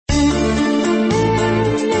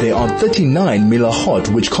are 39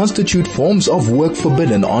 milachot which constitute forms of work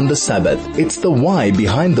forbidden on the Sabbath. It's the why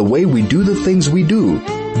behind the way we do the things we do.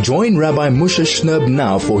 Join Rabbi Moshe Shnerb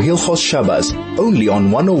now for Hilchos Shabbos, only on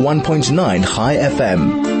 101.9 Chai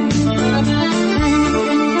FM.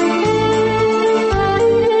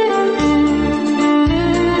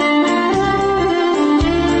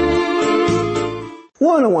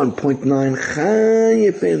 101.9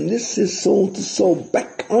 Chai FM. This is Soul to Soul,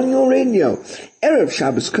 back on your radio. Erev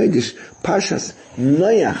Shabbos Kodesh, Parshat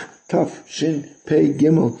Noach, Tov Shin Pei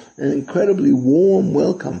Gimel. An incredibly warm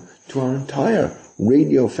welcome to our entire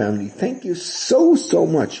radio family. Thank you so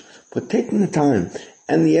much for taking the time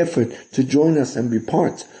and the effort to join us and be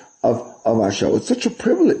part of our show. It's such a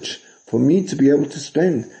privilege for me to be able to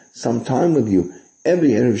spend some time with you every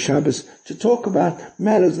Erev Shabbos to talk about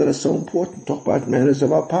matters that are so important, talk about matters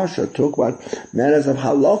of our Parshat, talk about matters of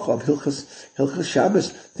Halacha, of Hilchos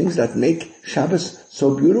Shabbos, things that make Shabbos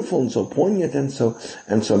so beautiful and so poignant and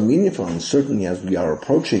so meaningful. And certainly as we are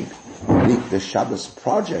approaching the Shabbos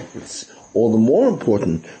project, it's all the more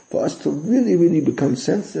important for us to really become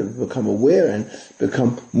sensitive, become aware, and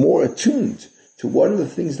become more attuned to what are the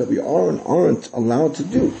things that we are and aren't allowed to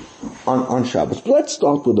do on Shabbos. But let's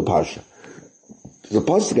start with the Parsha. The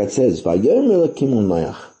Parshat that says, "Vayomer Elokim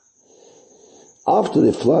Noach." After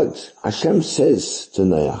the flood, Hashem says to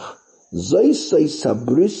Noach, "Zoisei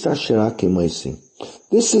sabris asher hakim oisi."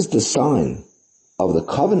 This is the sign of the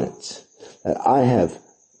covenant that I have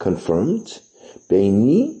confirmed,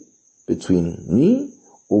 beini, between me,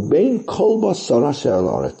 ubein kol basar asher al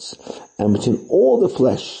haaretz, and between all the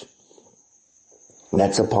flesh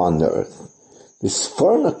that's upon the earth. This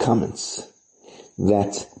foreigner comments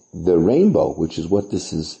that the rainbow, which is what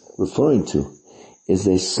this is referring to, is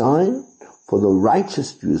a sign for the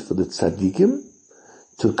righteous Jews, for the tzaddikim,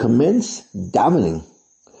 to commence davening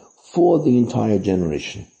for the entire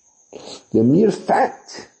generation. The mere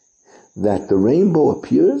fact that the rainbow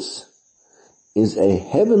appears is a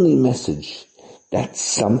heavenly message that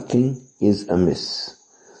something is amiss.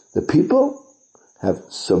 The people have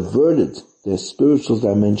subverted their spiritual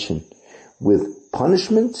dimension with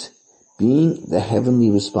punishment being the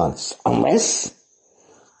heavenly response, unless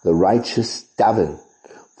the righteous daven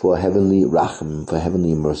for heavenly racham, for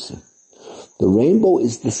heavenly mercy. The rainbow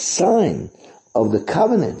is the sign of the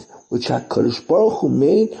covenant which HaKadosh Baruch Hu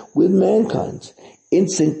made with mankind.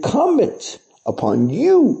 It's incumbent upon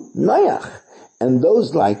you, Noach, and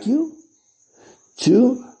those like you,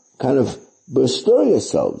 to kind of bestir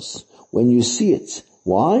yourselves when you see it.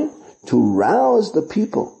 Why? To rouse the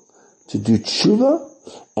people to do tshuva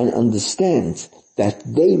and understand that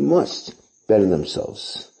they must better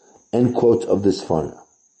themselves. End quote of this farna.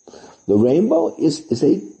 The rainbow is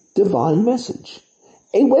a divine message,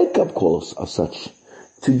 a wake-up call of such,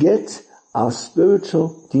 to get our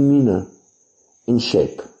spiritual demeanor in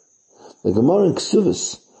shape. The Gemara in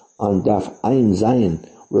Ksuvos on Daf Ayin Zayin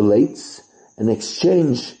relates an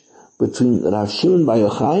exchange between Rav Shimon bar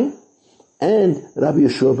Yochai and Rabbi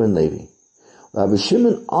Yeshua ben Levi. Rabbi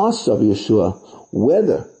Shimon asked Rabbi Yeshua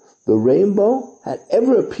whether the rainbow had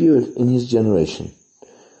ever appeared in his generation.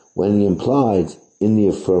 When he implied in the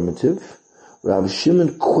affirmative, Rabbi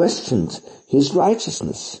Shimon questioned his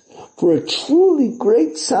righteousness, for a truly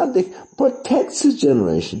great tzaddik protects his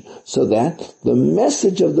generation so that the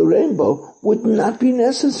message of the rainbow would not be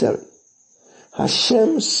necessary.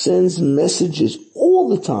 Hashem sends messages all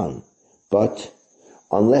the time, but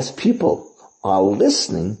unless people are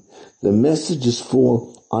listening, the messages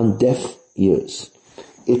fall on deaf ears.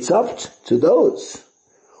 It's up to those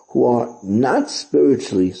who are not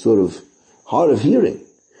spiritually sort of hard of hearing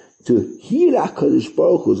to hear HaKadosh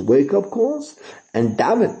Baruch Hu's wake-up calls and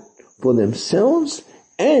daven for themselves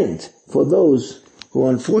and for those who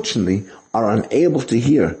unfortunately are unable to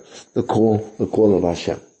hear the call of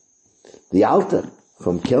Hashem. The Alter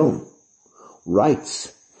from Kelm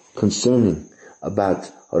writes concerning about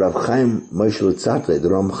Rav Chaim Moshe Lutzatli, the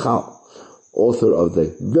Ramchal, author of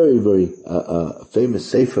the very famous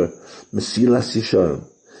Sefer Mesilas Yesharim,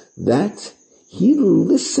 that he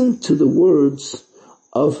listened to the words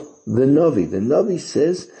of the Navi. The Navi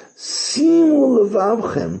says, "Simu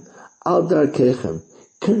levavchem al darkechem."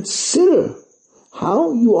 Consider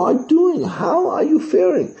how you are doing, how are you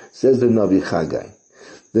faring, says the Navi Chagai.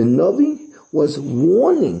 The Navi was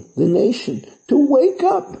warning the nation to wake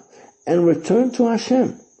up and return to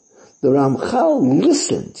Hashem. The Ramchal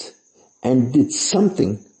listened and did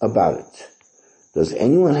something about it. Does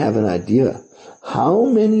anyone have an idea how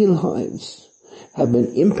many lives have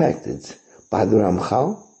been impacted by the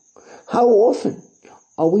Ramchal? How often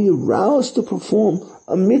are we aroused to perform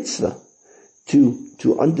a mitzvah,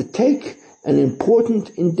 to undertake an important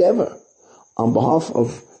endeavor on behalf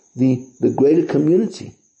of the greater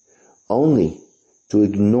community, only to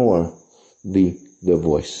ignore the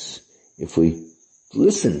voice. If we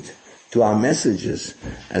listened to our messages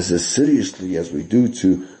as seriously as we do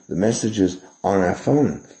to the messages on our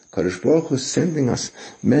phone, Kadosh Baruch Hu is sending us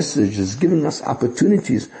messages, giving us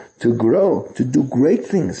opportunities to grow, to do great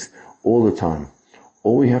things all the time.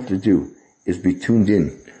 All we have to do is be tuned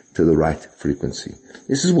in to the right frequency.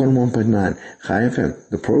 This is 101.9 Chai FM.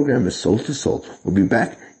 The program is Soul to Soul. We'll be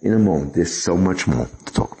back in a moment. There's so much more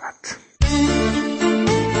to talk about.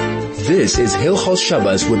 This is Hilchos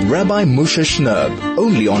Shabbos with Rabbi Moshe Shnerb,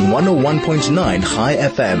 only on 101.9 Chai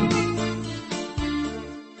FM.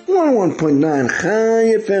 101.9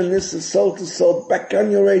 Chai FM. This is Soul to Soul. Back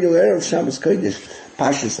on your radio, Erev Shabbos Kodesh,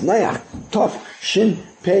 Parshat Noach, Tov, Shin,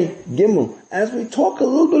 Pei, Gimel. As we talk a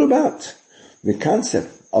little bit about the concept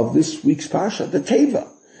of this week's Parshat, the Teiva.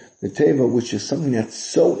 The Teiva, which is something that's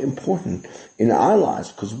so important in our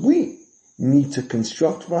lives, because we need to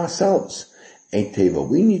construct for ourselves a Teiva.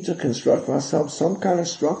 We need to construct for ourselves some kind of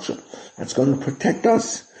structure that's going to protect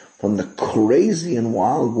us from the crazy and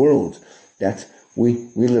wild world that we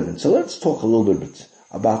live in. So let's talk a little bit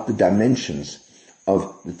about the dimensions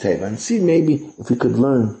of the Teiva and see maybe if we could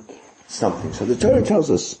learn something. So the Torah tells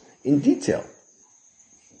us in detail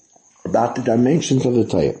about the dimensions of the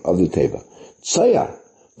Teiva. Tzayar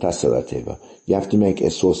Tasara Teiva. You have to make a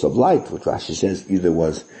source of light, which Rashi says either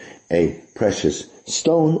was a precious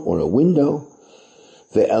stone or a window.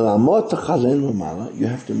 You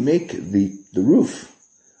have to make the roof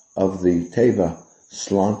of the Teiva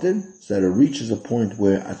slanted so that it reaches a point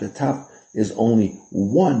where at the top is only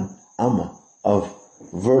one amma of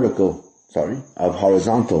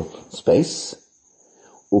horizontal space.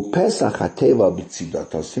 The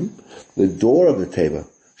door of the Teiva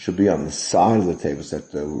should be on the side of the Teiva so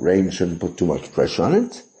that the rain shouldn't put too much pressure on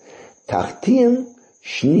it.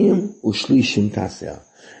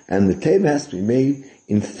 And the Teiva has to be made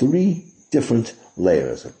in 3 different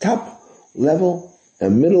layers: a top level, a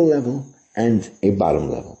middle level, and a bottom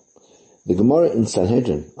level. The Gemara in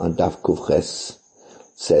Sanhedrin on Daf Kuf Ches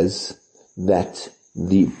says that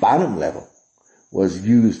the bottom level was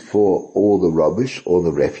used for all the rubbish, all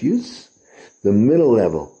the refuse. The middle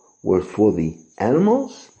level were for the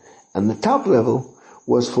animals, and the top level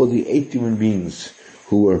was for the 8 human beings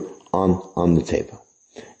who were on the Teiva.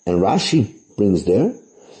 And Rashi brings there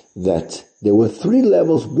that there were 3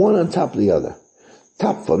 levels, one on top of the other.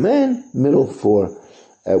 Top for man, middle for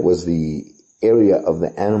was the area of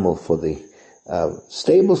the animal for the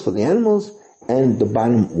stables for the animals, and the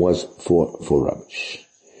bottom was for rubbish.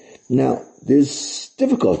 Now, there's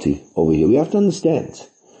difficulty over here. We have to understand,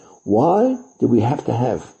 why do we have to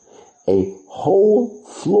have a whole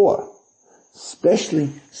floor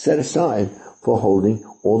specially set aside for holding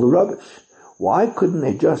all the rubbish? Why couldn't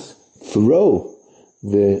they just throw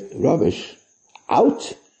the rubbish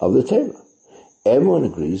out of the Teiva? Everyone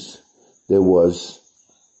agrees there was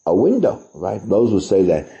a window, right? Those who say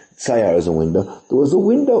that Tzayar is a window, there was a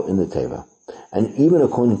window in the Teiva. And even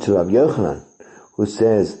according to Rabbi Yochanan, who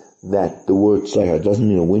says that the word Tzayar doesn't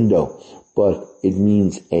mean a window, but it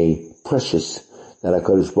means a precious, that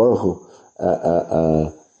HaKadosh Baruch Hu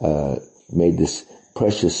made this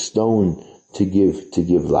precious stone to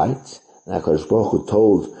give light. And HaKadosh Baruch Hu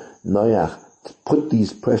told Noach to put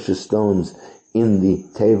these precious stones in the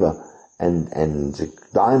Teiva and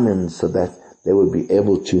diamonds so that they would be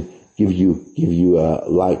able to give you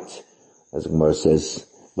light, as the Gemara says.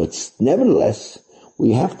 But nevertheless,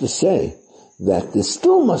 we have to say that there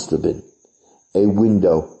still must have been a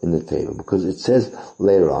window in the Teiva, because it says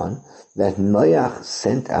later on that Noach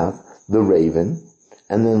sent out the raven,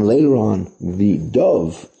 and then later on the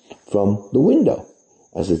dove from the window,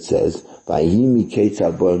 as it says, it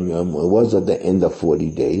was at the end of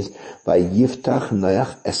 40 days.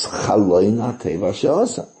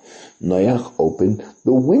 Noach opened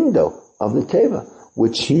the window of the Teiva,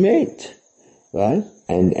 which he made, right?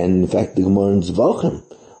 And in fact, the Gemara in Zvachim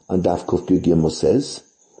on Daf Kuf Gimel says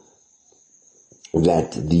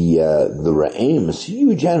that the Ra'im, this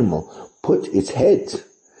huge animal, put its head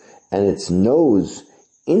and its nose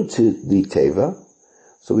into the Teiva.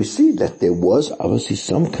 So we see that there was obviously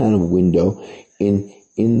some kind of window in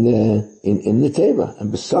the Teiva.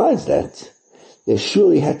 And besides that, there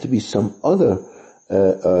surely had to be some other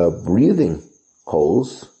breathing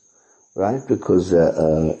holes, right? Because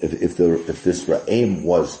if this Ra'im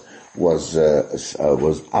was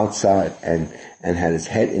outside and had its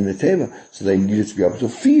head in the Teiva, so they needed to be able to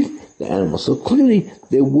feed the animal. So clearly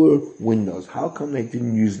there were windows. How come they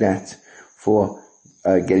didn't use that for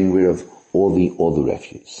getting rid of all the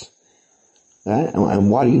refuse? right? And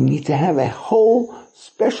why do you need to have a whole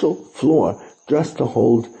special floor just to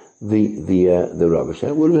hold the rubbish?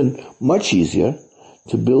 And it would have been much easier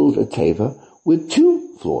to build a teva with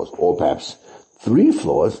 2 floors, or perhaps 3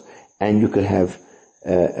 floors, and you could have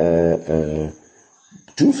 2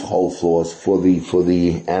 whole floors for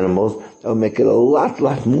the animals. That would make it a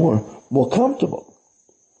lot more comfortable.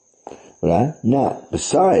 Right? Now,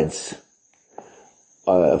 besides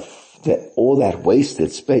all that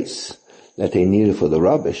wasted space that they needed for the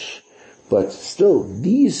rubbish, but still,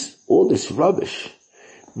 all this rubbish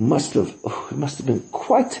must have been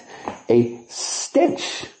quite a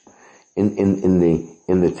stench in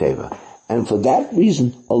the Teiva. And for that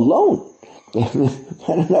reason alone, that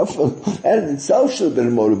in itself should have been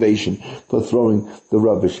a motivation for throwing the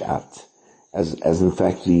rubbish out. As in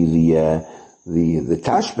fact the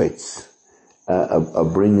Tashbetz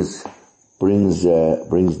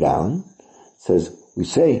brings down, says, we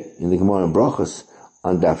say in the Gemara in Brachos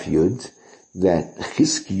on Daf Yud that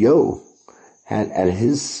Chizkiyo had at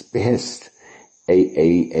his behest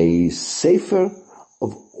a sefer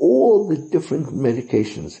of all the different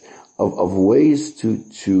medications, of ways to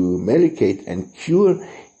medicate and cure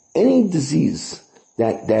any disease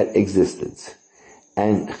that existed.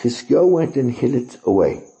 And Chizkiyo went and hid it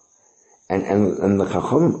away. And the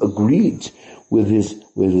Chachamim agreed with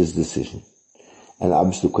his decision. And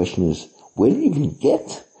obviously the question is, where did he even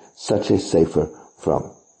get such a sefer from?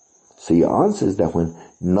 So your answer is that when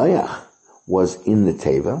Noach was in the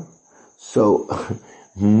Teiva, so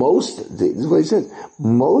this is what he said,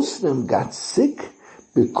 most of them got sick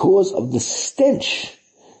because of the stench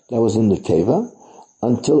that was in the Teiva,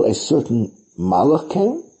 until a certain Malach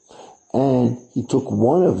came, and he took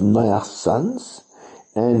one of Noach's sons,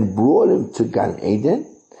 and brought him to Gan Eden,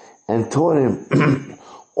 and taught him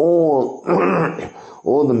all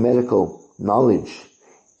the medical knowledge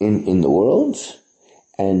in the world,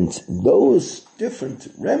 and those different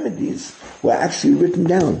remedies were actually written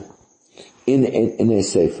down in a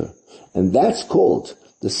sefer, and that's called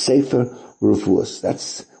the Sefer Refuos.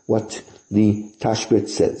 That's what the Tashbet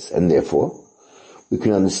says, and therefore we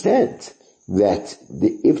can understand that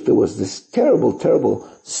if there was this terrible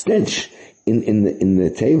stench in the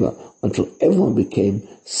Teiva until everyone became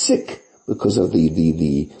sick because of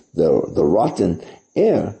the rotten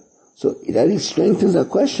air. So that strengthens our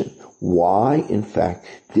question. Why, in fact,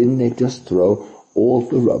 didn't they just throw all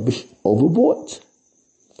the rubbish overboard?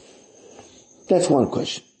 That's one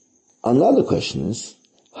question. Another question is,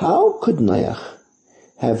 how could Noach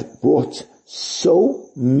have brought so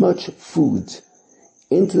much food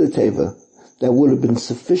into the Teiva that would have been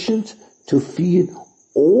sufficient to feed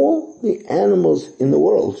all the animals in the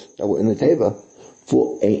world that were in the Teiva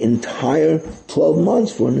for an entire 12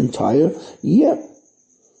 months, for an entire year?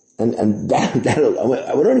 And that we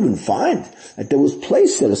don't even find that there was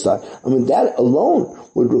place set aside. I mean, that alone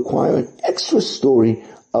would require an extra story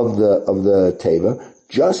of the Teiva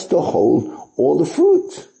just to hold all the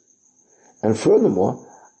fruit. And furthermore,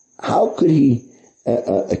 how could he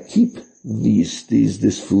keep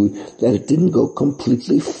this food that it didn't go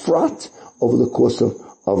completely fraught over the course of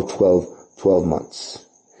 12 months?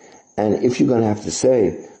 And if you're going to have to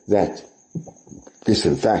say that this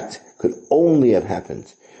in fact could only have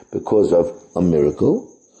happened because of a miracle,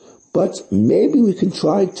 but maybe we can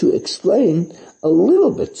try to explain a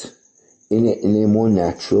little bit in a more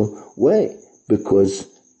natural way, because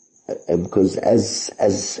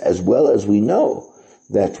as well as we know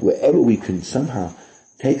that wherever we can somehow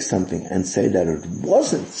take something and say that it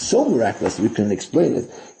wasn't so miraculous, we can explain it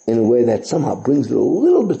in a way that somehow brings it a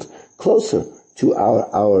little bit closer to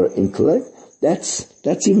our intellect,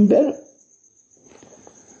 that's even better.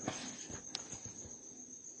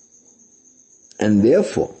 And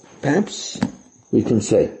therefore, perhaps we can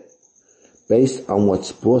say, based on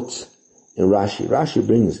what's brought in Rashi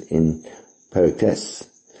brings in Paraktes,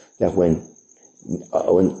 that when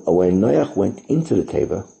Noach went into the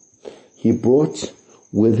Teiva, he brought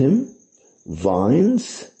with him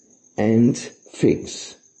vines and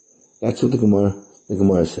figs. That's what the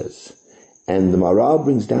Gemara says. And the Maral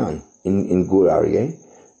brings down in Gur Aryeh,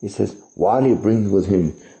 he says, why do you bring with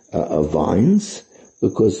him vines?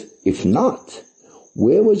 Because if not,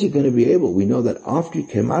 where was he going to be able? We know that after he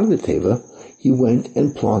came out of the Teiva, he went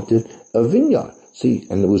and planted a vineyard. See,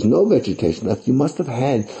 and there was no vegetation left. He must have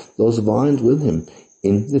had those vines with him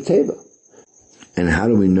in the Teiva. And how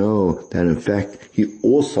do we know that in fact he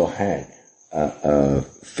also had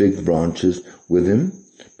fig branches with him?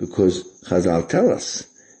 Because Chazal tell us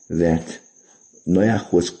that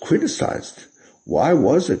Noach was criticized. Why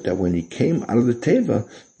was it that when he came out of the Teiva,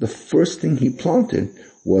 the first thing he planted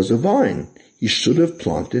was a vine? he should have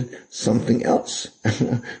planted something else.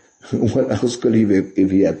 What else could he have,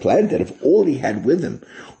 if he had planted? If all he had with him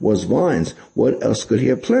was vines, what else could he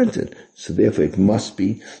have planted? So therefore it must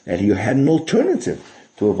be that he had an alternative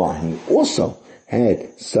to a vine. He also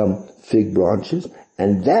had some fig branches,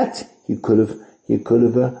 and that he could have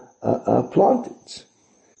planted.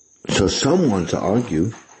 So some want to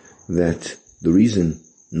argue that the reason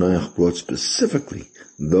Noach brought specifically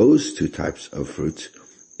those two types of fruits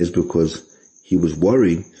is because he was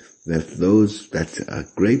worried that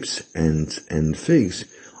grapes and figs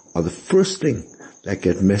are the first thing that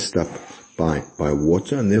get messed up by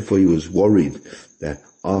water, and therefore he was worried that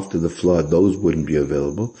after the flood those wouldn't be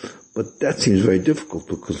available. But that seems very difficult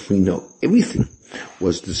because we know everything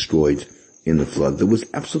was destroyed in the flood. There was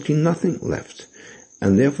absolutely nothing left.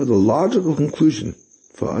 And therefore the logical conclusion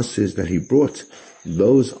for us is that he brought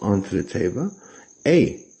those onto the Teiva,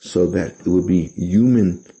 so that it would be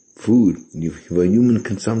human food, for human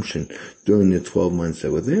consumption during the 12 months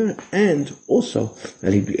that were there, and also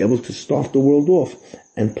that he'd be able to start the world off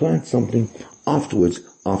and plant something afterwards,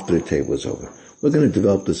 after the Teiva was over. We're going to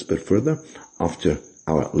develop this a bit further after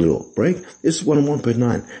our little break. This is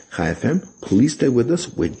 101.9 Chai FM. Please stay with us.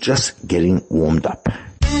 We're just getting warmed up.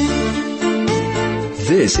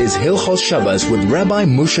 This is Hilchos Shabbos with Rabbi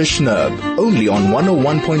Moshe Shnerb, only on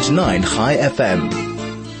 101.9 Chai FM.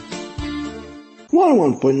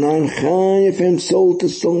 101.9 Chai FM, soul to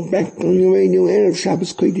soul, back on your radio, Erev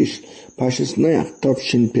Shabbos Kodesh, Parshat Noach, Tov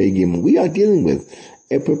Shin Pei Gimel. We are dealing with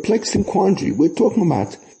a perplexing quandary. We're talking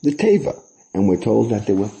about the Teiva, and we're told that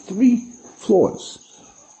there were 3 floors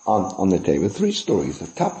on the Teiva, 3 stories. The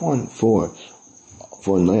top one for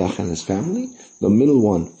Noach and his family, the middle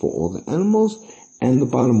one for all the animals, and the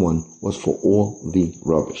bottom one was for all the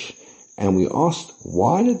rubbish. And we asked,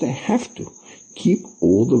 why did they have to keep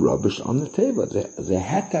all the rubbish on the Teiva? There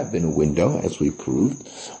had to have been a window, as we proved.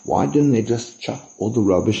 Why didn't they just chuck all the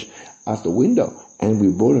rubbish out the window? And we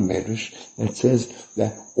brought a medrash that says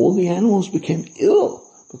that all the animals became ill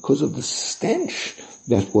because of the stench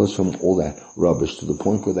that was from all that rubbish, to the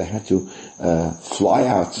point where they had to fly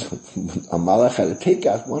out. A malach had to take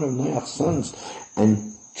out one of Noach's sons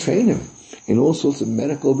and train him in all sorts of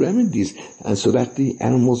medical remedies, and so that the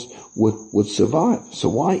animals would survive. So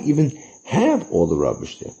why even have all the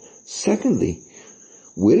rubbish there? Secondly,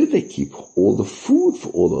 where did they keep all the food for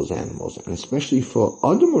all those animals, and especially for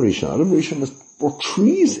Adam Rishon? Adam Rishon must brought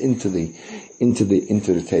trees into the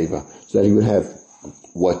Teiva, so that he would have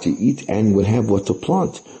what to eat and would have what to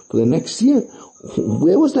plant for the next year.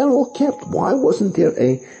 Where was that all kept? Why wasn't there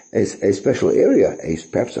a special area,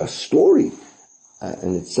 perhaps a story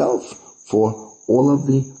in itself for all of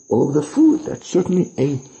the food? That's certainly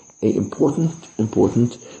a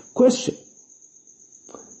important question.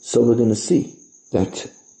 So we're going to see that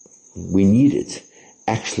we needed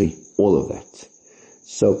actually all of that.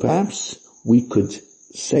 So perhaps we could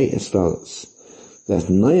say as follows, that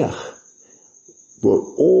Noach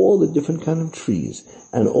brought all the different kind of trees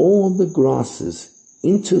and all the grasses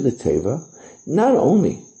into the Teiva, not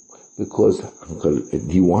only because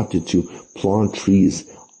he wanted to plant trees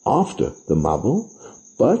after the Mabul,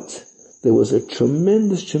 but there was a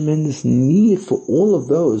tremendous need for all of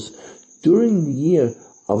those during the year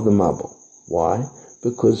of the Mabul. Why?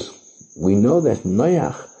 Because we know that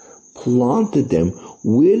Noach planted them.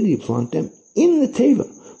 Where did he plant them? In the Teiva,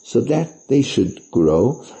 so that they should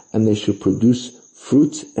grow and they should produce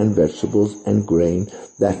fruits and vegetables and grain,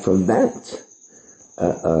 that from that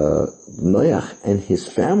Noach and his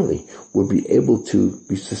family would be able to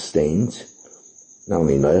be sustained. Not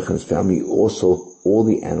only Noach and his family, also all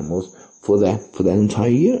the animals for that entire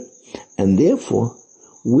year. And therefore,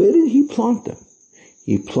 where did he plant them?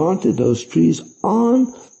 He planted those trees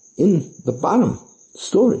in the bottom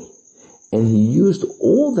story, and he used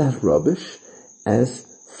all that rubbish as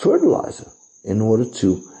fertilizer in order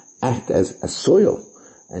to act as a soil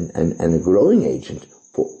and a growing agent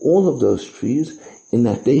for all of those trees,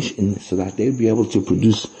 so that they'd be able to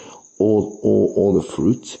produce all the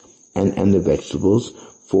fruits and the vegetables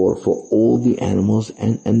for all the animals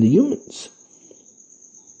and the humans.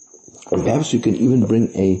 And perhaps you can even bring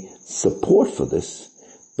a support for this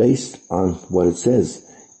based on what it says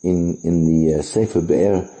in the Sefer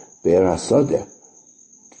Be'er HaSodeh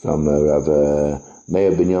from Rav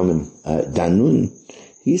Meir Binyamin Danun.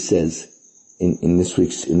 He says in this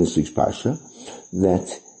week's Parsha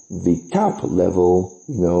that the top level,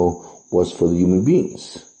 was for the human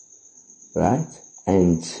beings, right?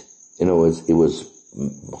 And it was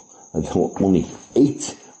only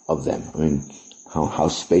 8 of them. I mean, how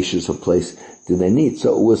spacious a place do they need?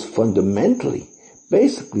 So it was fundamentally,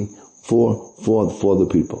 basically, for the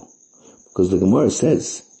people. Because the Gemara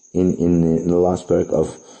says in the last parak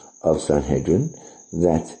of Sanhedrin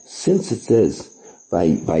that since it says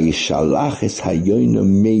Vayishalach es hayoina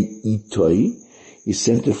me itoi, he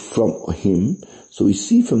sent it from him, so we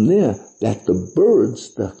see from there that the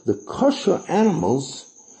birds, the kosher animals,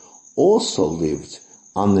 also lived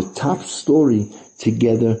on the top story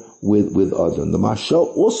together with Adam. The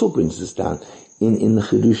Mashal also brings this down in the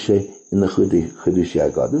Chidushei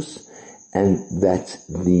Agadus, and that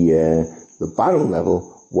the bottom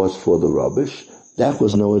level was for the rubbish. That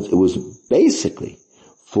was it was basically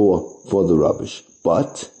for the rubbish,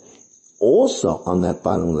 but also on that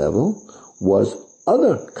bottom level was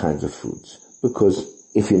other kinds of foods.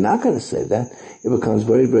 Because if you're not going to say that, it becomes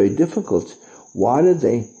very, very difficult. Why did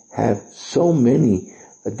they have so many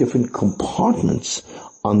different compartments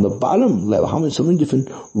on the bottom level? So many different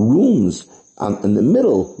rooms? In the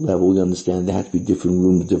middle level, we understand there had to be different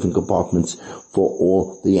rooms, different compartments for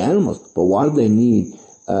all the animals. But why do they need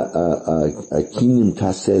a kinim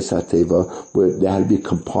taseh Teiva, where there had to be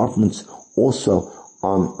compartments also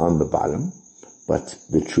on the bottom? But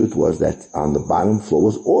the truth was that on the bottom floor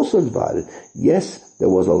was also divided. Yes, there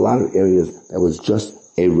was a lot of areas that was just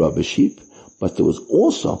a rubbish heap, but there was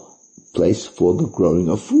also place for the growing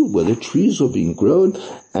of food, where the trees were being grown,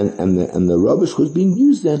 and the rubbish was being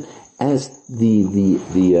used then as the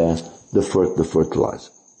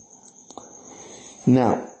fertilizer.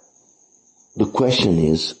 Now, the question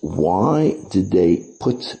is, why did they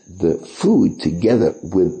put the food together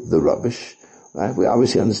with the rubbish? Right? We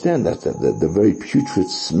obviously understand that the very putrid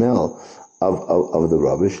smell of the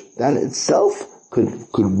rubbish, that itself could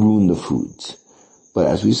ruin the foods. But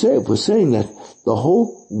as we say, if we're saying that the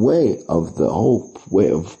whole way of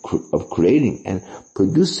creating and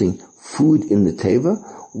producing food in the Teiva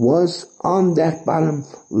was on that bottom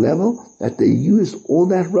level, that they used all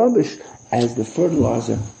that rubbish as the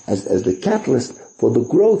fertilizer, as the catalyst for the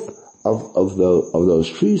growth of those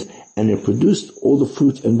trees, and it produced all the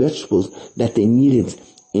fruits and vegetables that they needed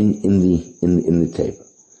in the Teiva.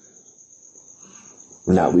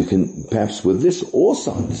 Now we can perhaps with this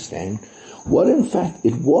also understand what in fact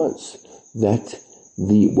it was that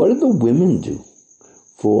what did the women do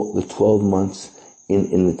for the 12 months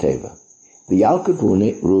in the Teiva? The Yalkut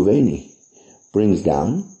Ruveni brings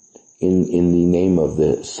down in the name of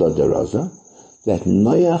the Sadaraza that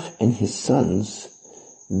Noach and his sons,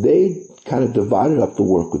 they kind of divided up the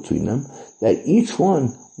work between them, that each one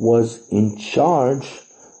was in charge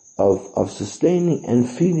of sustaining and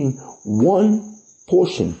feeding one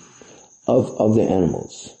portion of the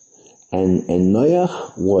animals. And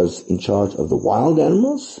Noach was in charge of the wild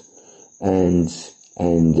animals, and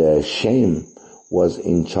Shem was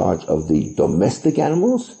in charge of the domestic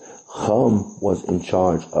animals, Chum was in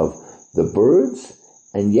charge of the birds,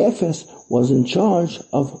 and Yefes was in charge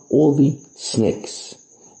of all the snakes,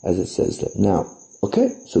 as it says there. Now, okay,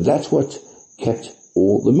 so that's what kept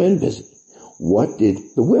all the men busy. What did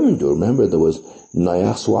the women do? Remember, there was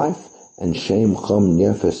Noach's wife, and Shem, Chum,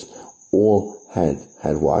 Yefes all had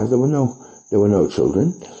wives. There were no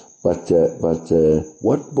children. But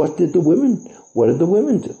what did the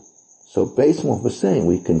women do? So based on what we're saying,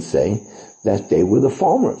 we can say that they were the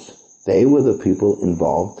farmers. They were the people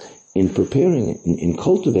involved in preparing it, in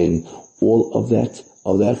cultivating all of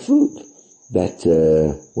that food. That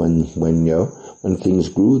when things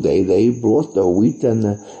grew, they brought the wheat and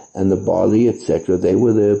the barley, etc. They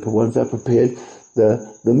were the ones that prepared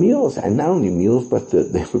the meals, and not only meals, but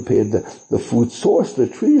they prepared the food source, the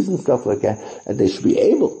trees and stuff like that, and they should be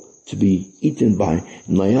able to be eaten by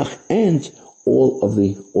Noach and all of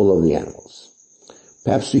the animals.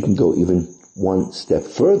 Perhaps we can go even one step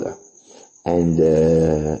further and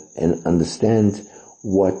understand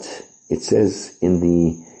what it says in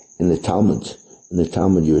the Talmud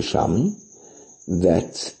Yerushalmi,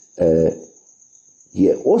 that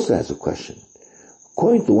he also has a question.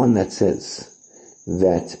 According to the one that says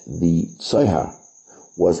that the Tzohar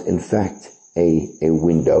was in fact a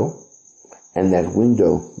window, and that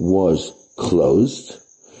window was closed,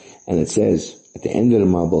 and it says at the end of the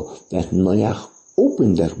Mabul that Noach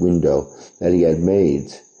opened that window that he had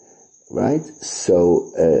made, right?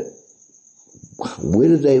 So,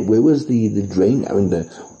 where was the drain? I mean,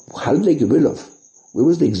 how did they get rid of? Where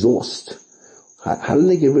was the exhaust? How did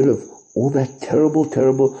they get rid of all that terrible,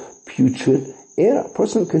 terrible, putrid air? A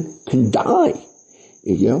person can die.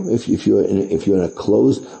 You know, if you're in a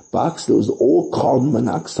closed box, there was all carbon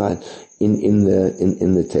monoxide in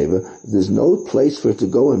the Teiva. There's no place for it to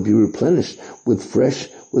go and be replenished with fresh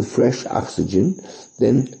oxygen.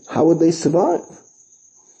 Then how would they survive?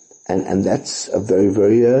 And that's a very,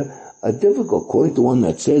 very difficult. According to one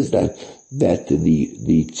that says that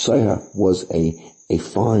the Teiva was a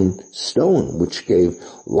fine stone which gave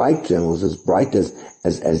light to them, was as bright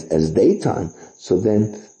as daytime. So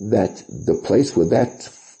then that the place where that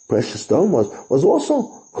precious stone was also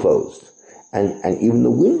closed. And even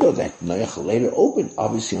the window that Noach later opened,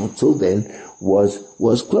 obviously until then, was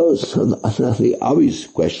closed. So the obvious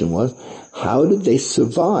question was, how did they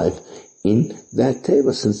survive in that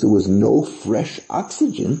Teiva, since there was no fresh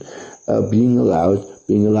oxygen being allowed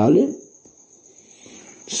in?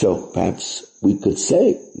 So perhaps we could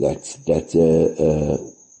say that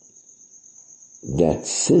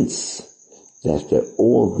since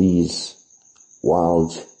all these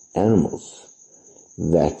wild animals,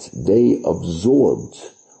 that they absorbed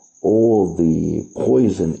all the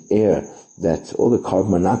poison air, that all the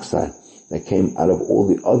carbon monoxide that came out of all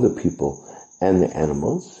the other people and the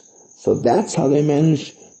animals. So that's how they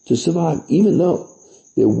managed to survive, even though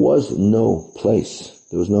there was no place,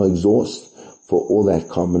 there was no exhaust for all that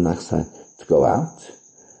carbon monoxide to go out,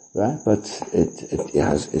 right? But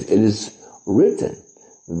it is written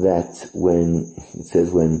that when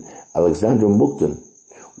Alexander Mukden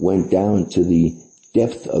went down to the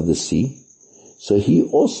depth of the sea, so he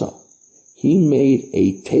made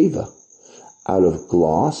a Teiva out of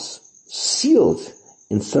glass, sealed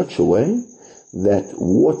in such a way that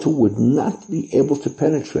water would not be able to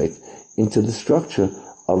penetrate into the structure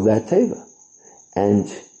of that Teiva. And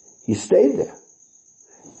he stayed there.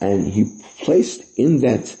 And he placed in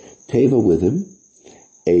that Teiva with him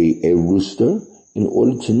a rooster in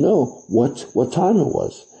order to know what time it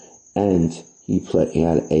was. And he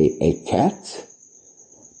had a cat,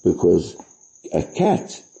 because a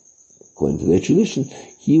cat, according to their tradition,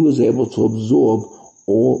 he was able to absorb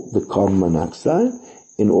all the carbon monoxide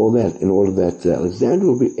in order that Alexander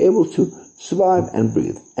would be able to survive and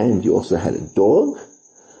breathe. And he also had a dog,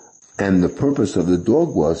 and the purpose of the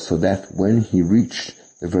dog was so that when he reached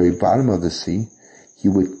the very bottom of the sea, he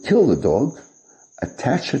would kill the dog,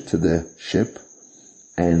 attach it to the ship,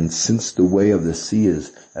 and since the way of the sea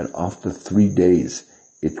is that after 3 days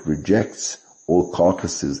it rejects all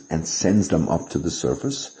carcasses and sends them up to the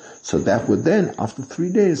surface, so that would then, after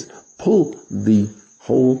 3 days, pull the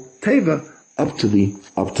whole Teiva up to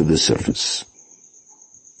the surface.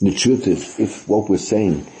 The truth, if what we're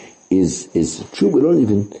saying is true, we don't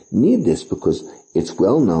even need this, because it's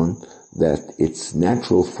well known that it's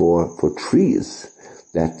natural for trees,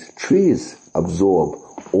 that trees absorb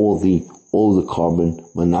all the carbon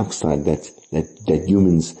monoxide that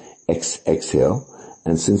humans exhale.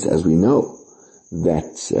 And since, as we know,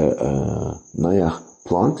 that Noach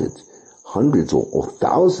planted hundreds or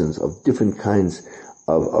thousands of different kinds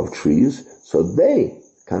of trees, so they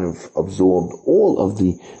kind of absorbed all of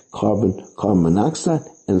the carbon monoxide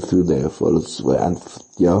and through their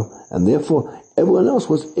and therefore everyone else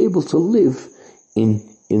was able to live in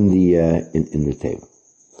the Teiva.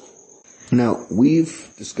 Now,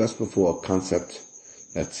 we've discussed before a concept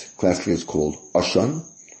that classically is called Ashan.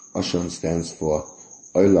 Ashan stands for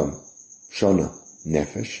Olam, Shana,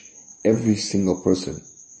 Nefesh. Every single person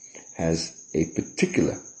has a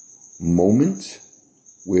particular moment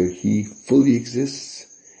where he fully exists,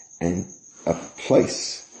 and a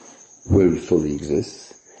place where he fully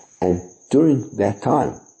exists. And during that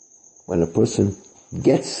time, when a person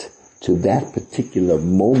gets to that particular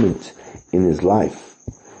moment in his life,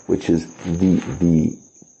 which is the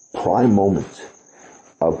prime moment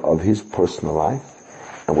of his personal life,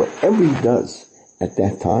 and whatever he does at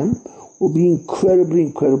that time will be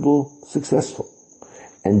incredibly successful.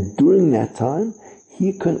 And during that time,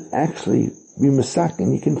 he can actually be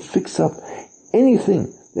masakin, he can fix up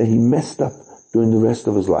anything that he messed up during the rest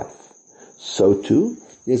of his life. So too,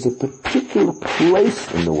 there's a particular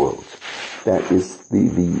place in the world that is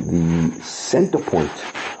the center point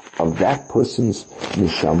of that person's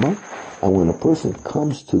neshama, and when a person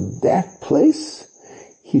comes to that place,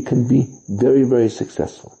 he can be very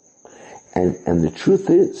successful. And the truth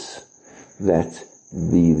is that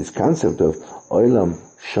this concept of Olam,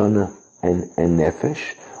 Shana, and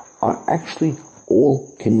Nefesh are actually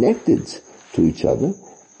all connected to each other,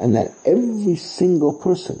 and that every single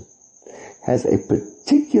person has a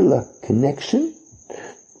particular connection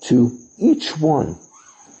to each one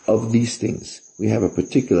of these things. We have a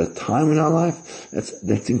particular time in our life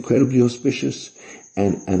that's incredibly auspicious,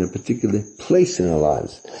 and a particular place in our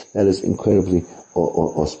lives that is incredibly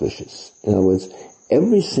auspicious. In other words,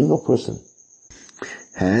 every single person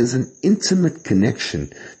has an intimate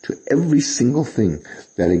connection to every single thing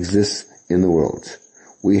that exists in the world.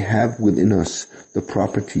 We have within us the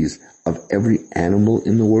properties of every animal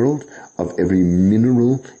in the world, of every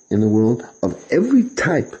mineral in the world, of every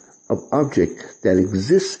type of object that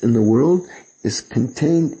exists in the world is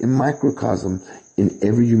contained in microcosm in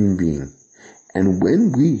every human being. And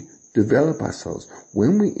when we develop ourselves,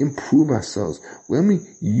 when we improve ourselves, when we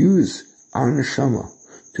use our neshama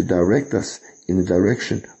to direct us in the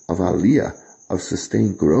direction of aliyah, of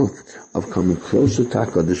sustained growth, of coming closer to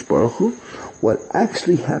HaKadosh Baruch Hu, what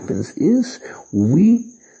actually happens is we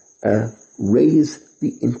raise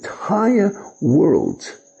the entire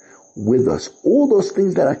world with us. All those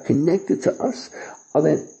things that are connected to us are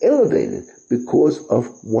then elevated because of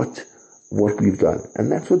what we've done. And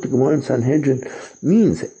that's what the Gemara in Sanhedrin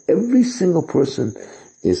means. Every single person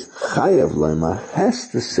is chayav lema, has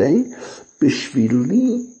to say,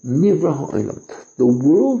 bishvili nivra ha'olam. The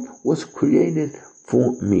world was created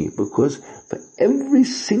for me, because for every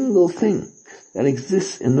single thing that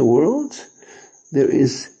exists in the world, there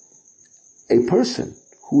is a person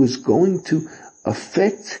who is going to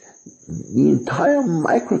affect the entire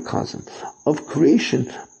microcosm of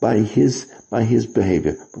creation by his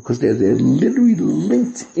behavior, because they're literally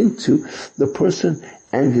linked into the person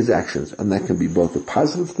and his actions, and that can be both a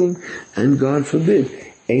positive thing and, God forbid,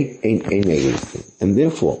 a negative thing. And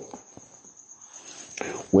therefore,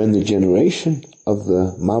 when the generation of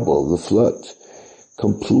the Mabul, the flood,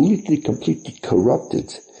 completely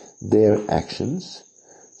corrupted their actions,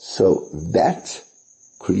 so that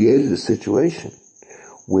created a situation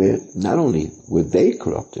where not only were they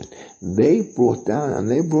corrupted, they brought down and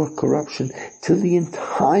they brought corruption to the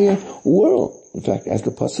entire world. In fact, as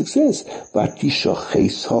the pasuk says,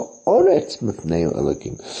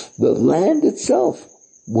 the land itself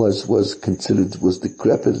was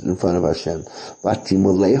decrepit in front of Hashem.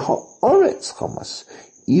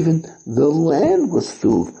 Even the land was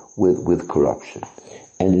filled with corruption.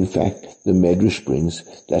 And in fact, the Medrash brings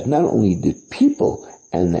that not only did people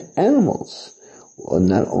and the animals, or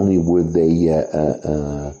not only were they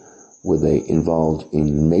involved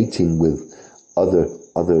in mating with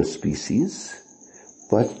other species,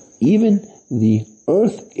 but even the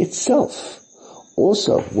earth itself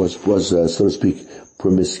also was so to speak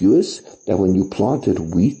promiscuous, that when you planted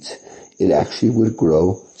wheat, it actually would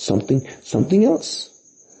grow something else.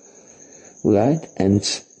 Right? And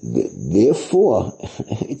therefore,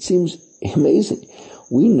 it seems amazing.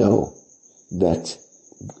 We know that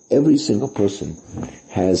every single person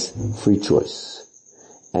has free choice.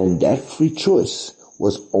 And that free choice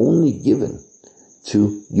was only given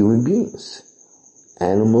to human beings.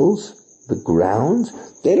 Animals, the ground,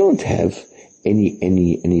 they don't have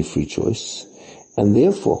any free choice. And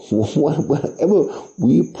therefore, whatever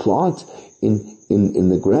we plant in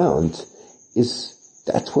the ground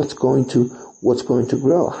that's what's going to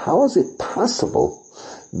grow. How is it possible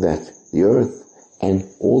that the earth and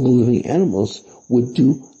all the living animals would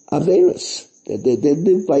do averos? They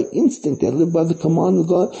live by instinct. They live by the command of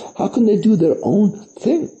God. How can they do their own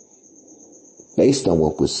thing? Based on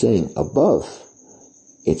what we're saying above,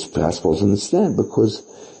 it's possible to understand, because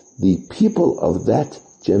the people of that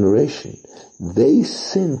generation, they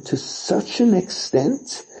sinned to such an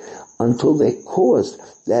extent until they caused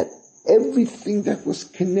that everything that was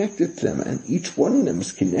connected to them, and each one of them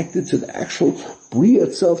is connected to the actual bria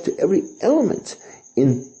itself, to every element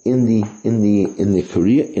in the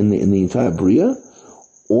entire bria,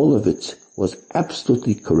 all of it was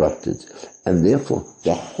absolutely corrupted, and therefore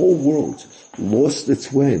the whole world lost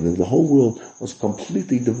its way. The whole world was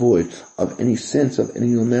completely devoid of any sense of any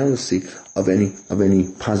normalcy, of any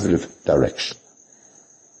positive direction.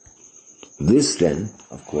 This then,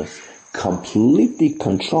 of course, completely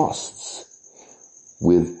contrasts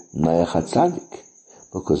with Noach HaTzadik,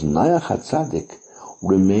 because Noach HaTzadik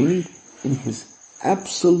remained in his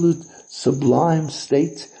absolute sublime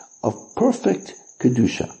state of perfect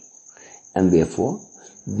Kedusha. And therefore,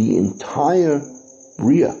 the entire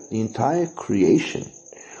Bria, the entire creation,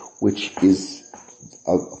 which is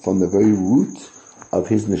from the very root of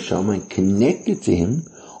his neshama and connected to him,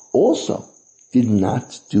 also did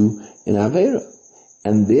not do an Avera.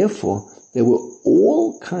 And therefore, there were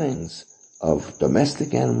all kinds of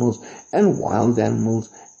domestic animals and wild animals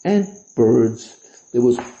and birds. There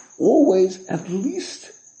was always at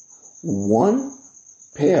least one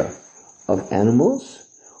pair of animals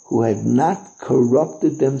who had not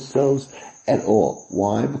corrupted themselves at all.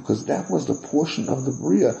 Why? Because that was the portion of the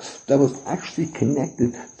Bria that was actually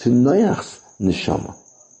connected to Noach's neshama.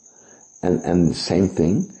 And the same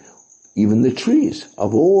thing, even the trees,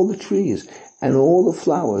 of all the trees, and all the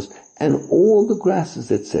flowers, and all the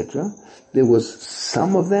grasses, etc., there was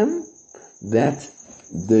some of them that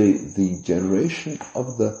the generation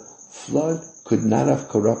of the flood could not have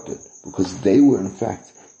corrupted, because they were in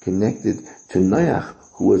fact connected to Noach,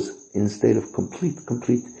 who was in a state of complete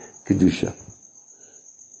kedusha,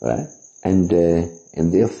 right? And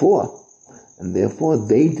therefore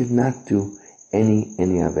they did not do any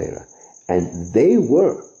avera, and they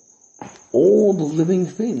were all the living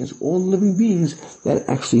beings that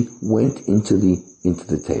actually went into the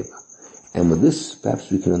Teiva. And with this, perhaps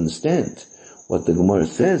we can understand what the Gemara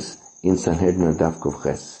says in Sanhedrin Daf Kuf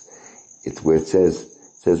Ches. It's where it says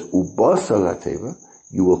Ubasa la Teiva,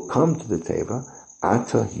 you will come to the Teiva,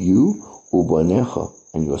 Ata, you, Ubanecha,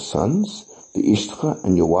 and your sons, the Ishtcha,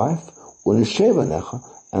 and your wife, Uneshevanecha,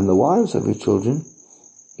 and the wives of your children,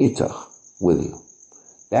 Itach, with you.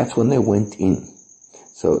 That's when they went in.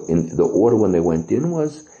 So in the order when they went in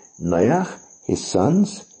was Noach, his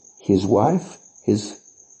sons, his wife, his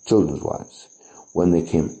children's wives. When they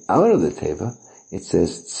came out of the Teiva, it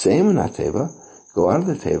says, Tseim na Teiva, go out of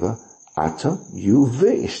the Teiva, Ata, you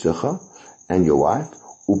ve'ishtecha, and your wife,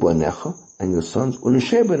 ubanecha, and your sons,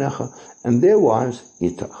 uneshebanecha, and their wives,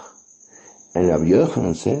 itach. And Rabbi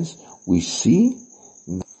Yochanan says, we see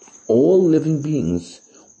that all living beings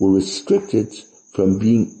were restricted from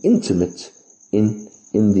being intimate in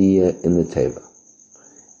the Teiva.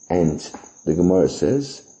 And the Gemara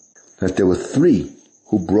says that there were three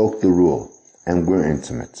who broke the rule and were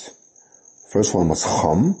intimate. First one was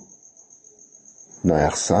Chum,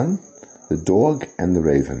 Noach's son, the dog, and the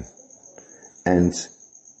raven. And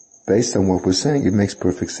based on what we're saying, it makes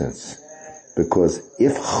perfect sense. Because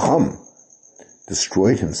if Chum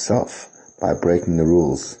destroyed himself by breaking the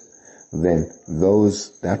rules, then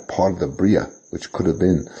that part of the Bria, which could have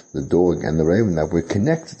been the dog and the raven that were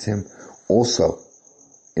connected to him, also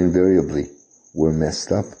invariably were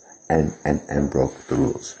messed up and broke the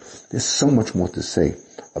rules. There's so much more to say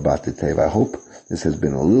about the Teiva. I hope this has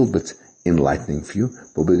been a little bit enlightening for you,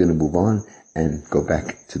 but we're going to move on and go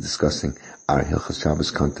back to discussing our Hilchos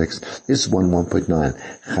Shabbos context. This is 101.9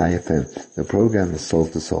 Chai FM. The program is Soul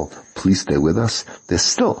to Soul. Please stay with us. There's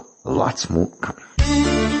still lots more coming.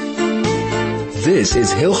 This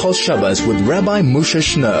is Hilchos Shabbos with Rabbi Moshe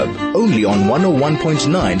Shnerb, only on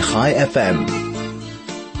 101.9 Chai FM.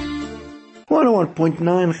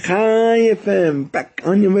 101.9 Chai FM, back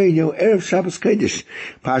on your radio, Erev Shabbos Kodesh,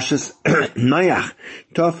 Parshat Noach,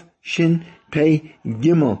 Tov Shin Pei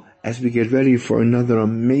Gimel, as we get ready for another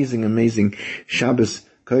amazing Shabbos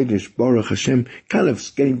Kodesh, Baruch Hashem, kind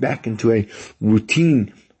of getting back into a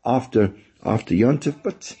routine after Yontif,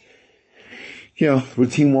 but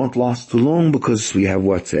routine won't last too long because we have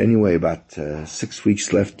about 6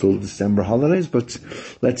 weeks left till December holidays, but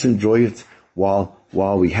let's enjoy it while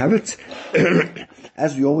we have it,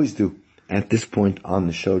 as we always do at this point on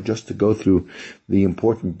the show, just to go through the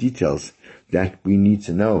important details that we need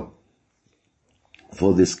to know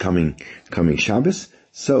for this coming Shabbos.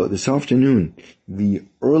 So this afternoon, the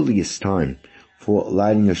earliest time for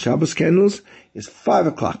lighting your Shabbos candles is 5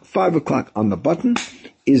 o'clock. 5 o'clock on the button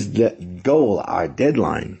is the goal, our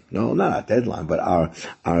deadline. No, not our deadline, but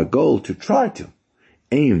our goal to try to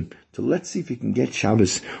aim to, let's see if we can get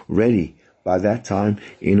Shabbos ready by that time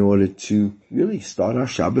in order to really start our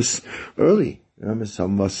Shabbos early. Remember,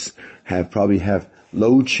 some of us probably have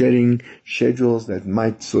load shedding schedules that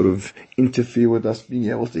might sort of interfere with us being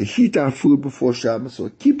able to heat our food before Shabbos or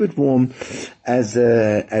keep it warm as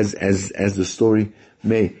the story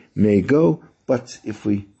may go. But if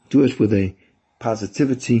we do it with a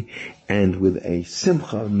positivity and with a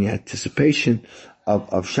simcha and the anticipation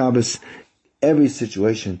of Shabbos, every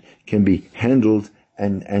situation can be handled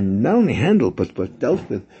and not only handled, but dealt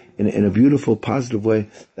with in a beautiful, positive way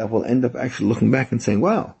that will end up actually looking back and saying,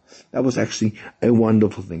 wow, that was actually a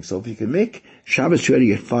wonderful thing. So if you can make Shabbos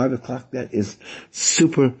ready at 5 o'clock, that is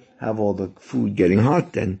super. Have all the food getting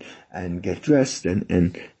hot and get dressed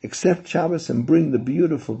and accept Shabbos and bring the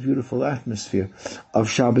beautiful, beautiful atmosphere of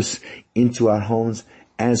Shabbos into our homes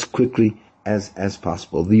as quickly as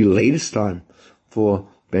possible. The latest time for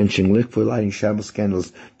benching lick for lighting Shabbos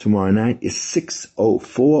candles tomorrow night is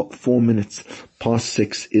 6:04, 4 minutes past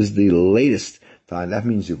 6 is the latest time. That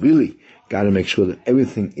means you really got to make sure that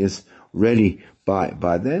everything is ready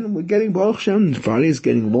by then. We're getting Baruch Hashem. Friday is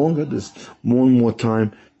getting longer. There's more and more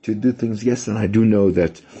time to do things. Yes, and I do know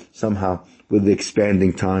that somehow with the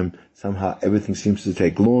expanding time, somehow everything seems to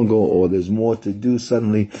take longer, or there's more to do.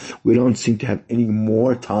 Suddenly, we don't seem to have any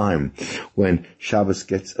more time when Shabbos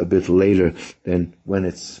gets a bit later than when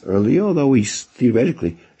it's early, although we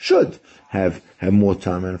theoretically should have more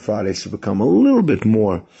time, and Friday should become a little bit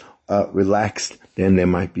more relaxed than there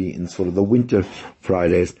might be in sort of the winter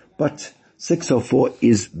Fridays. But 6:04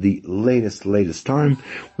 is the latest time,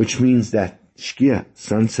 which means that Shkia,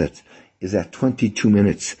 sunset, is at 22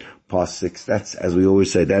 minutes past 6. That's, as we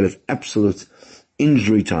always say, that is absolute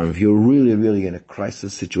injury time, if you're really, really in a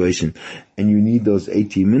crisis situation and you need those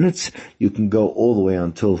 18 minutes, you can go all the way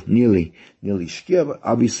until nearly Shkia, but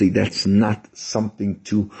obviously that's not something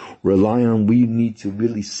to rely on. We need to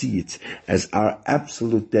really see it as our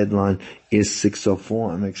absolute deadline is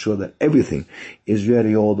 6:04, and make sure that everything is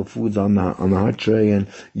ready, all the food's on the hot tray, and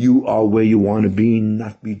you are where you want to be,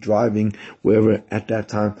 not be driving wherever at that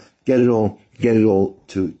time. Get it all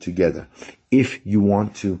together. If you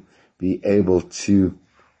want to be able to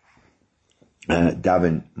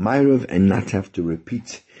daven Ma'ariv and not have to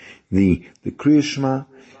repeat the Kriya Shema,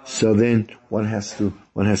 so then one has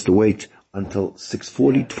to wait until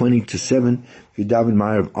 6:40, 20 to 7. If you daven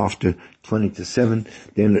Ma'ariv after 20 to 7,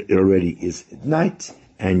 then it already is at night,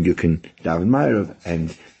 and you can daven Ma'ariv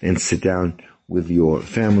and then sit down with your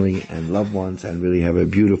family and loved ones and really have a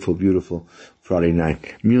beautiful, beautiful Friday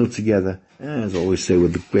night meal together. As I always say,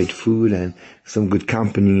 with great food and some good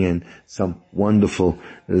company and some wonderful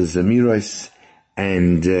zemiros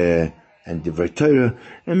and divrei Torah,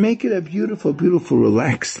 and make it a beautiful, beautiful,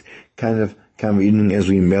 relaxed kind of evening as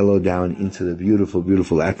we mellow down into the beautiful,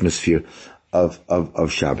 beautiful atmosphere of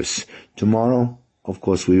Shabbos. Tomorrow, of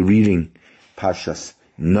course, we're reading Parshat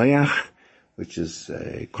Noach, which is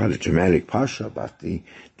quite a dramatic parsha about the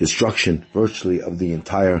destruction virtually of the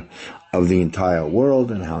entire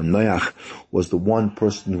world, and how Noach was the one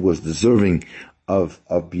person who was deserving of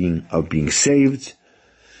being saved.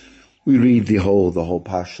 We read the whole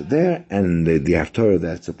parsha there, and the haftarah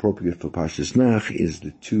that's appropriate for Parshat Noach is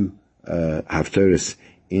the two haftarahs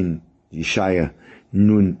in Yeshaya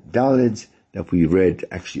Nun Daled that we read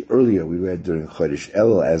actually earlier. We read during Chodesh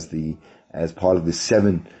El as part of the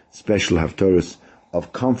 7 special haftarahs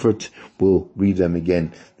of comfort. We'll read them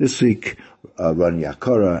again this week. Rani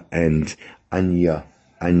Akara and Anya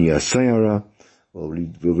Sayara. We'll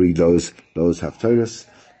read those haftarahs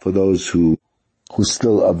for those who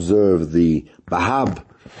still observe the Bahab,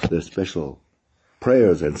 the special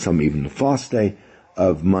prayers, and some even the fast day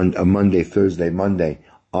of Monday, Thursday, Monday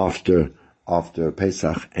after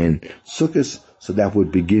Pesach and Sukkot. So that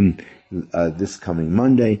would begin this coming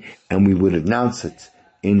Monday, and we would announce it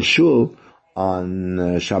in Shul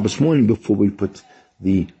on Shabbos morning before we put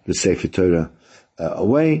the Sefer Torah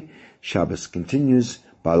away. Shabbos continues.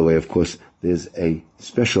 By the way, of course, there's a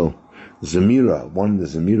special Zemira, one of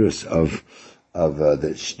the Zemiras of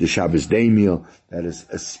the Shabbos day meal that is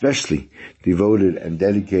especially devoted and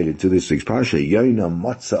dedicated to this week's Parsha. Yoina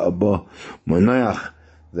Matzah Abba Manoach,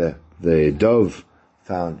 the dove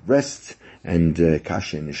found rest, and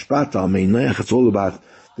Kasha Nishpat Al Mei Noach. It's all about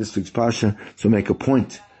this week's Parsha, so make a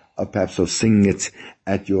point of perhaps of singing it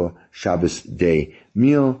at your Shabbos day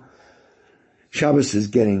meal. Shabbos is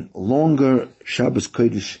getting longer. Shabbos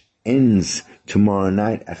Kodesh ends tomorrow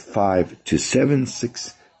night at 5 to 7,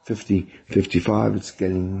 6:50, 55. It's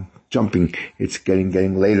getting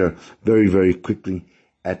later very, very quickly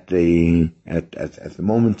at the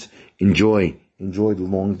moment. Enjoy the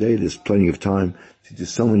long day. There's plenty of time to do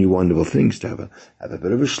so many wonderful things, to have a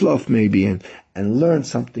bit of a shlof maybe, and learn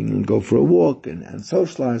something, and go for a walk and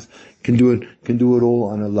socialize. Can do it all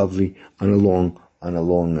on a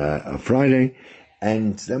long Friday.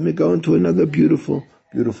 And then we go into another beautiful,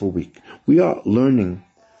 beautiful week. We are learning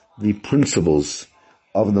the principles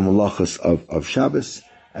of the malachas of Shabbos.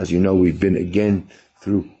 As you know, we've been again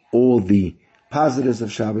through all the positives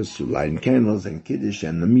of Shabbos, through lighting candles and Kiddush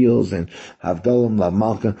and the meals and Havdalah, Lav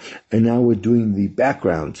Malka, and now we're doing the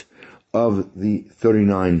background of the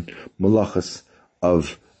 39 malachas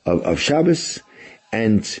of Shabbos.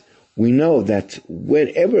 And we know that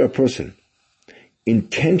whenever a person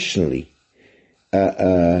intentionally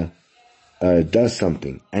does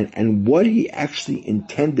something, and what he actually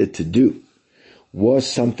intended to do was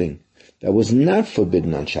something that was not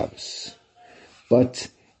forbidden on Shabbos, but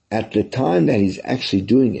at the time that he's actually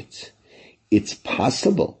doing it, it's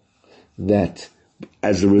possible that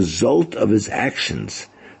as a result of his actions,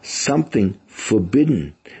 something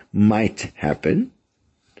forbidden might happen,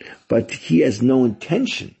 but he has no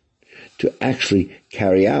intention to actually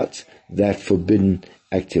carry out that forbidden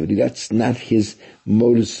activity. That's not his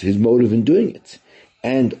motive in doing it.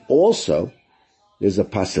 And also, there's a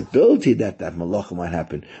possibility that malacha might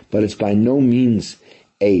happen, but it's by no means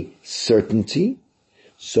a certainty.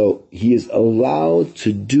 So he is allowed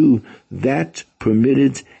to do that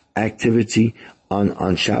permitted activity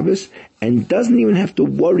on Shabbos, and doesn't even have to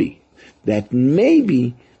worry that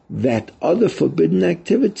maybe that other forbidden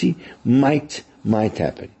activity might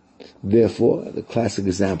happen. Therefore, the classic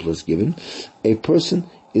example is given. A person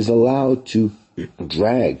is allowed to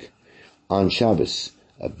drag on Shabbos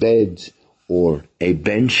a bed or a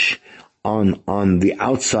bench on the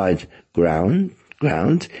outside ground,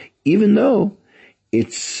 ground, even though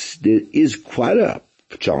there is quite a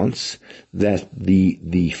chance that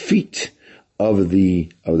the feet of the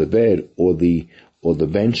bed or the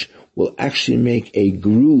bench will actually make a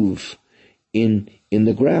groove in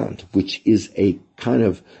the ground, which is a kind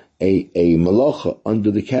of a malacha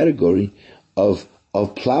under the category of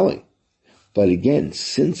plowing. But again,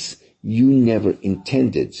 since you never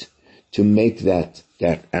intended to make that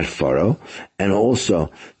furrow, and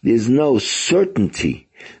also there's no certainty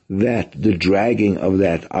that the dragging of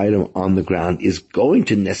that item on the ground is going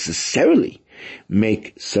to necessarily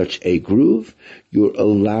make such a groove, you're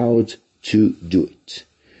allowed to do it.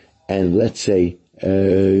 And let's say,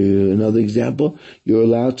 another example, you're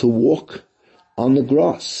allowed to walk on the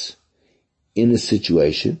grass in a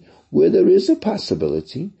situation where there is a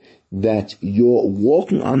possibility that your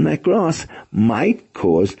walking on that grass might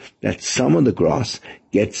cause that some of the grass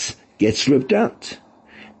gets ripped out.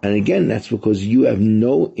 And again, that's because you have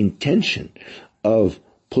no intention of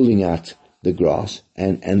pulling out the grass,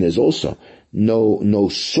 and there's also no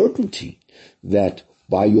certainty that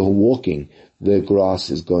by your walking the grass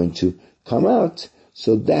is going to come out,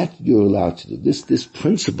 so that you're allowed to do. This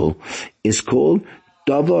principle is called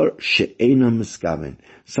davar she'ena miskaven,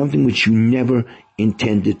 something which you never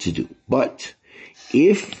intended to do. But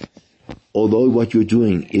although what you're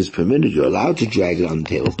doing is permitted, you're allowed to drag it on the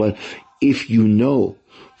table, but if you know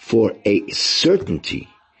for a certainty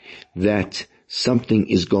that something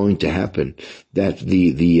is going to happen, that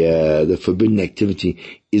the forbidden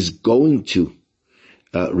activity is going to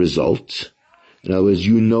result, in other words,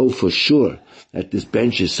 you know for sure that this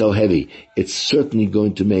bench is so heavy, it's certainly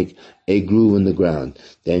going to make a groove in the ground,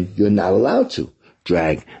 then you're not allowed to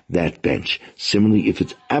drag that bench. Similarly, if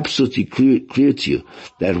it's absolutely clear to you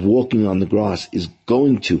that walking on the grass is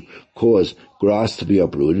going to cause grass to be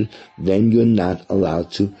uprooted, then you're not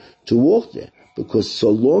allowed to walk there. Because so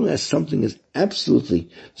long as something is absolutely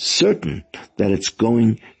certain that it's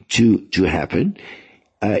going to happen,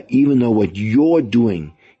 even though what you're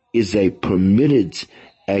doing is a permitted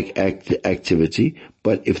activity,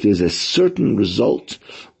 but if there's a certain result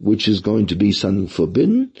which is going to be something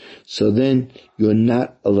forbidden, so then you're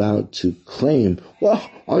not allowed to claim, well,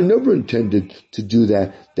 I never intended to do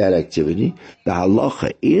that activity. The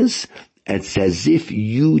halacha is, it's as if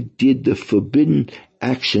you did the forbidden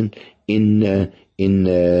action intentionally,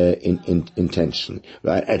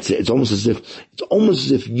 right? It's almost as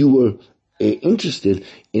if you were interested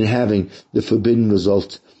in having the forbidden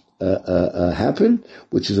result happen,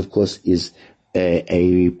 which is, of course, is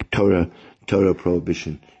a Torah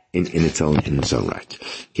prohibition in its own right.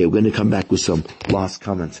 Okay, we're going to come back with some last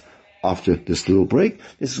comments after this little break.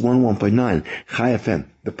 This is 101.9 Chai FM.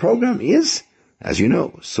 The program is, as you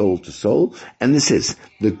know, Soul to Soul, and this is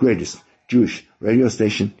the greatest Jewish radio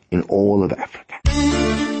station in all of Africa.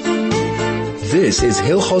 This is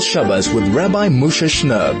Hilchos Shabbos with Rabbi Moshe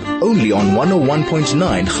Shnerb, only on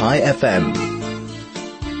 101.9 Chai FM.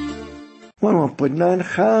 101.9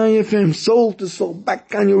 Chai FM, Soul to Soul,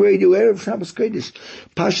 back on your radio, Erev Shabbos Kodesh,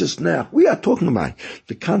 Parshat Noach. We are talking about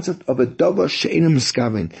the concept of a davar she'ena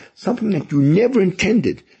miskaven, something that you never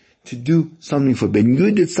intended to do something forbidden. You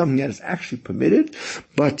did something that is actually permitted,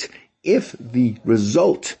 but if the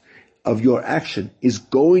result of your action is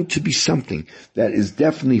going to be something that is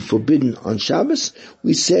definitely forbidden on Shabbos,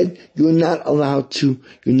 we said you're not allowed to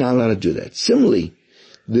do that. Similarly,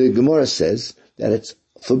 the Gemara says that it's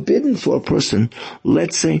forbidden for a person,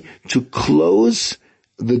 let's say, to close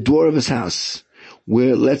the door of his house,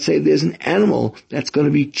 where, let's say, there's an animal that's going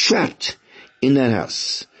to be trapped in that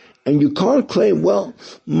house. And you can't claim, well,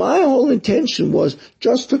 my whole intention was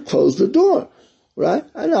just to close the door, right?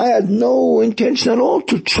 And I had no intention at all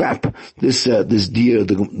to trap this deer,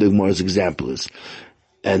 the Gemara's example is.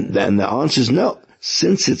 And then the answer is no.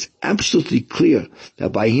 Since it's absolutely clear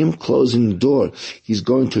that by him closing the door, he's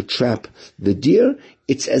going to trap the deer,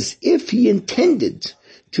 it's as if he intended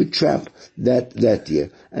to trap that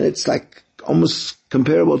deer. And it's like almost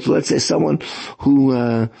comparable to, let's say, someone who,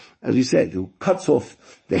 as we said, who cuts off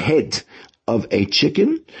the head of a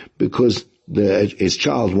chicken because his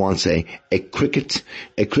child wants a cricket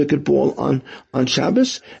ball on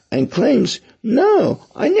Shabbos, and claims, no,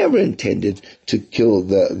 I never intended to kill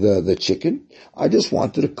the chicken. I just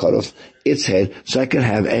wanted to cut off its head so I could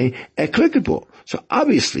have a cricket ball. So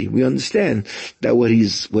obviously we understand that what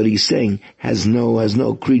he's saying has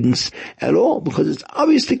no credence at all, because it's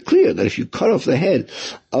obviously clear that if you cut off the head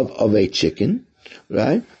of a chicken,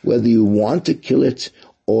 right, whether you want to kill it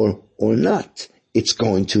or not, it's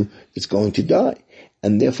going to die.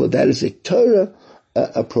 And therefore that is a Torah,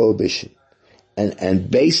 a prohibition. And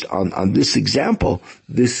based on this example,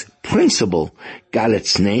 this principle got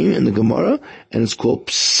its name in the Gemara, and it's called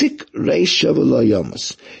Psik Reisha V'lo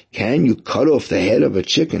Yomus. Can you cut off the head of a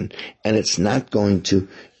chicken and it's not going to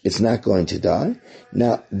die?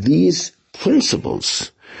 Now, these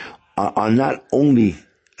principles are not only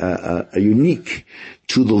unique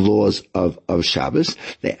to the laws of Shabbos,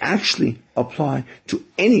 they actually apply to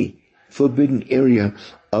any forbidden area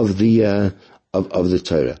of the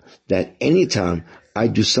Torah. That anytime I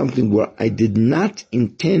do something where I did not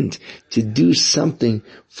intend to do something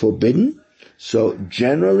forbidden, so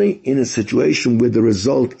generally in a situation where the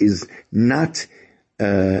result is not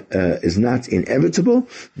inevitable,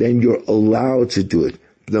 then you're allowed to do it.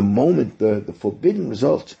 The moment the forbidden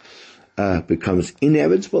result becomes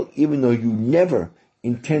inevitable, even though you never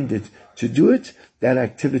intended to do it, that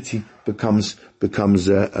activity becomes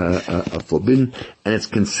forbidden, and it's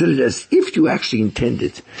considered as if you actually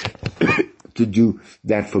intended to do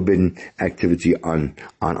that forbidden activity on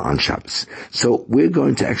Shabbos. So we're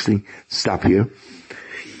going to actually stop here.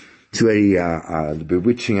 It's already the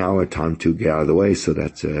bewitching hour, time to get out of the way so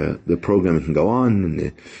that the program can go on, and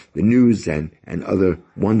the news and other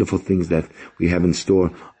wonderful things that we have in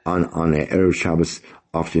store on Erev Shabbos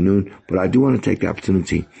afternoon. But I do want to take the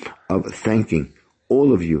opportunity of thanking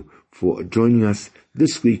all of you for joining us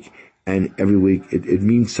this week and every week. It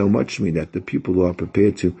means so much to me that the people who are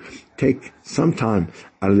prepared to take some time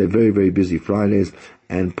out of their very, very busy Fridays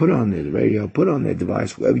and put on their radio, put on their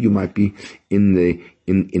device, wherever you might be in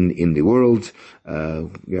the world,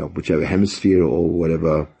 whichever hemisphere or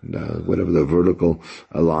whatever the vertical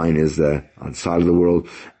line is on the side of the world.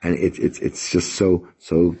 And it's just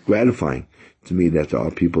so gratifying to me that there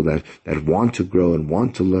are people that want to grow and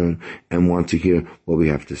want to learn and want to hear what we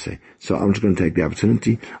have to say. So I'm just going to take the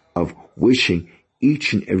opportunity of wishing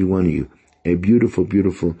each and every one of you a beautiful,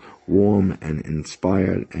 beautiful, warm and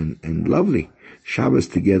inspired and lovely Shabbos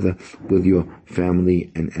together with your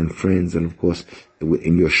family and friends, and of course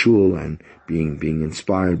in your shul, and being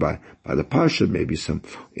inspired by the Parshat, maybe some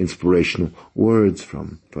inspirational words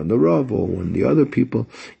from the Rabbi or one of the other people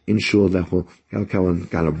in shul that will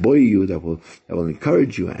kind of buoy you, that will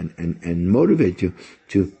encourage you and motivate you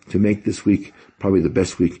to make this week probably the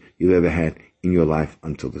best week you've ever had in your life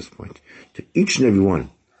until this point. To each and every one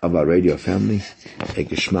of our radio family, a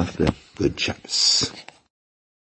geschmackte good Shabbos.